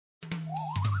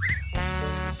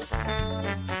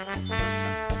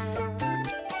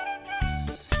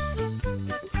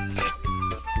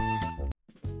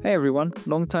Hey everyone,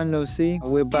 long time no see.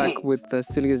 We're back with the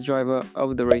silliest driver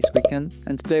of the race weekend,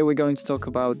 and today we're going to talk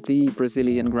about the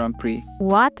Brazilian Grand Prix.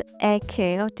 What a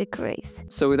chaotic race.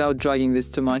 So without dragging this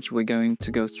too much, we're going to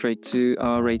go straight to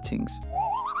our ratings.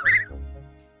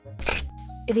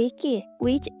 Ricky,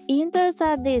 which inters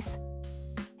are these?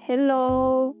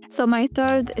 Hello. So my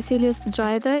third silliest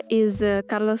driver is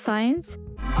Carlos Sainz.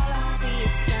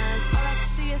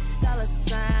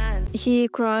 He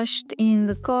crashed in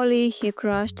the quali, he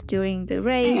crashed during the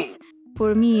race.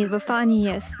 For me, the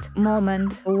funniest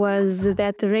moment was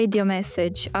that radio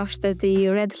message after the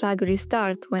red flag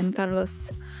restart when Carlos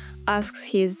asks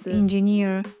his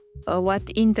engineer what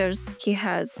inters he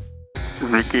has.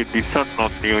 Ricky, these are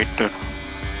not new inter.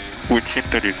 Which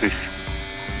inter is this?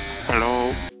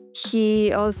 Hello?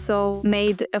 He also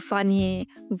made a funny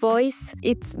voice.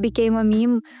 It became a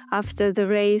meme after the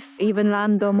race. Even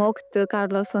Lando mocked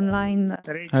Carlos online.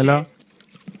 Hello?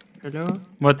 Hello?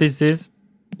 What is this?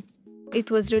 It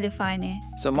was really funny.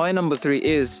 So my number 3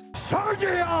 is...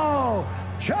 Sergio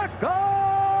Checo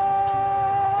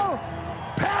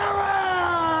Perez!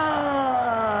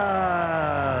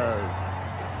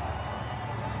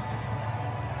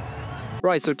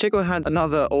 Right, so Checo had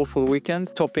another awful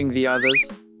weekend, topping the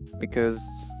others, because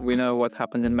we know what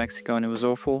happened in Mexico and it was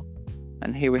awful.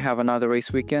 And here we have another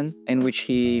race weekend in which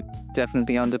he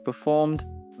definitely underperformed.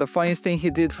 The funniest thing he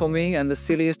did for me and the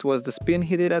silliest was the spin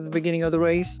he did at the beginning of the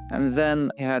race. And then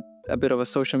he had a bit of a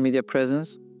social media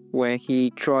presence where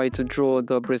he tried to draw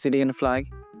the Brazilian flag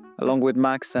along with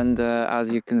Max, and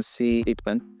as you can see, it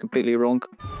went completely wrong.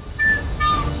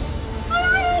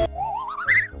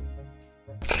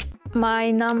 My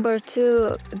number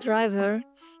 2 driver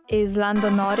is Lando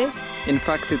Norris. In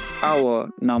fact, it's our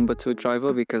number 2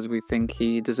 driver because we think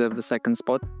he deserved the second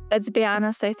spot. Let's be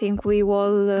honest, I think we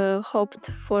all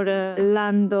hoped for a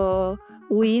Lando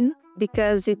win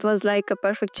because it was like a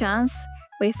perfect chance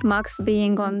with Max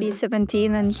being on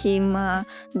P17 and him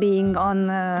being on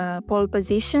pole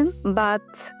position. But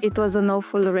it was an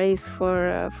awful race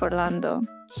for Lando.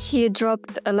 He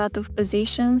dropped a lot of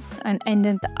positions and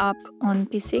ended up on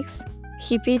P6.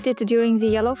 He pitted during the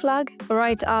yellow flag.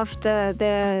 Right after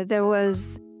there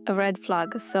was a red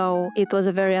flag, so it was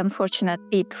a very unfortunate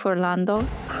pit for Lando.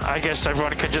 I guess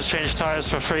everyone can just change tires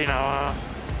for free now.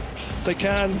 They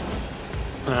can.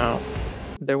 No.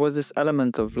 There was this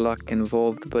element of luck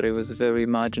involved, but it was very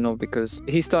marginal because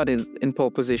he started in pole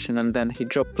position and then he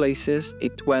dropped places.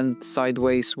 It went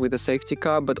sideways with the safety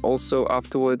car, but also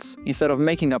afterwards, instead of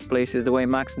making up places the way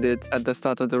Max did at the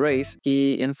start of the race,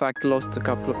 he in fact lost a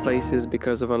couple of places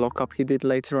because of a lockup he did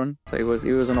later on. So it was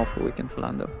an awful weekend for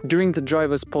Lando. During the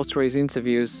driver's post-race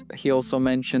interviews, he also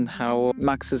mentioned how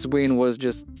Max's win was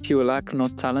just pure luck,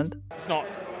 not talent. It's not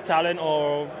talent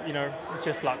or, it's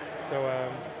just luck. So,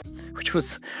 Which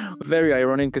was very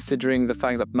ironic considering the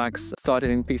fact that Max started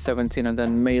in P17 and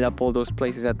then made up all those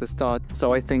places at the start.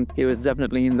 So I think he was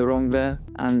definitely in the wrong there,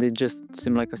 and it just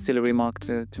seemed like a silly remark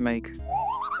to make.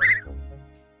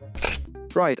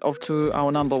 Right, off to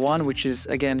our number 1, which is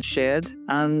again shared.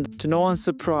 And to no one's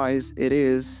surprise, it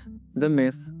is the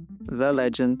myth, the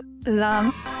legend,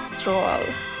 Lance Stroll.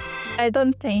 I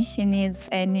don't think he needs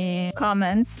any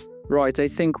comments. Right, I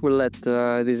think we'll let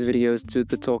these videos do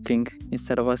the talking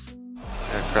instead of us.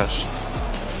 Yeah, crash.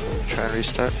 Try and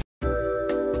restart.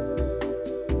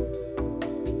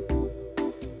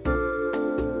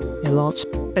 Yeah, Lance,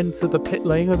 enter the pit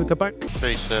lane over the back.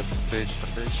 Please, please.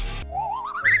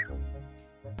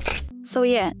 So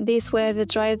yeah, these were the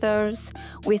drivers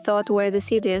we thought were the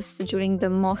silliest during the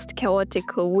most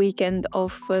chaotic weekend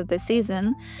of the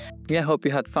season. Yeah, hope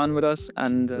you had fun with us,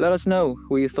 and let us know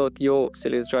who you thought your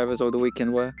silliest drivers of the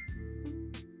weekend were.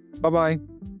 Bye-bye.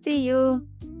 See you!